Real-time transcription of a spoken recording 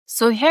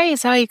So here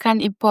is how you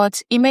can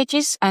import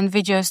images and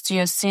videos to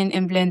your scene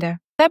in Blender.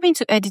 Tap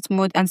into edit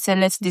mode and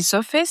select the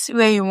surface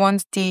where you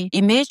want the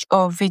image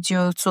or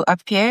video to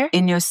appear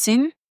in your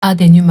scene. Add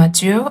a new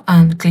material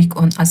and click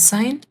on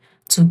assign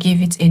to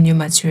give it a new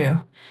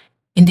material.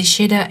 In the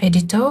shader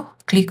editor,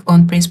 click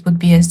on Principled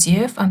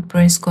BSDF and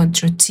press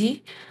Ctrl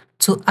T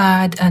to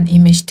add an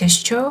image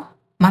texture,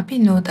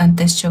 mapping node and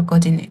texture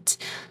coordinate.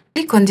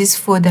 Click on this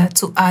folder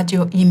to add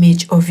your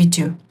image or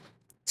video.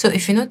 So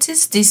if you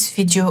notice this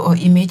video or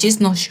image is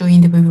not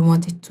showing the way we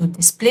want it to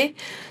display,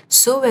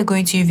 so we're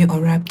going to even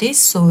unwrap this.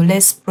 So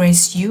let's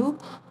press U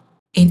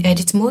in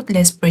edit mode.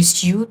 Let's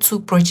press U to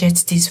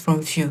project this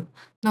from view.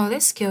 Now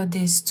let's scale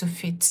this to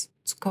fit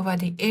to cover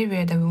the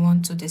area that we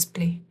want to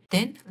display.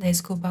 Then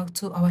let's go back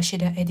to our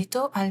shader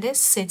editor and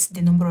let's set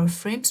the number of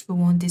frames we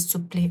want this to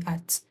play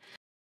at.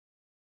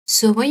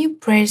 So when you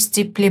press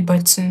the play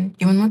button,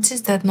 you will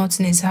notice that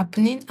nothing is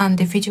happening and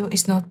the video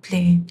is not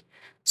playing.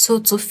 So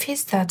to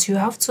fix that, you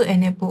have to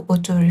enable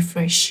auto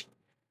refresh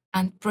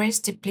and press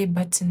the play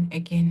button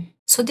again.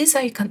 So this is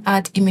how you can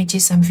add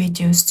images and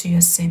videos to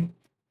your scene.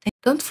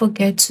 Don't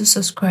forget to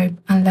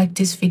subscribe and like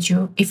this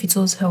video if it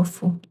was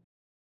helpful.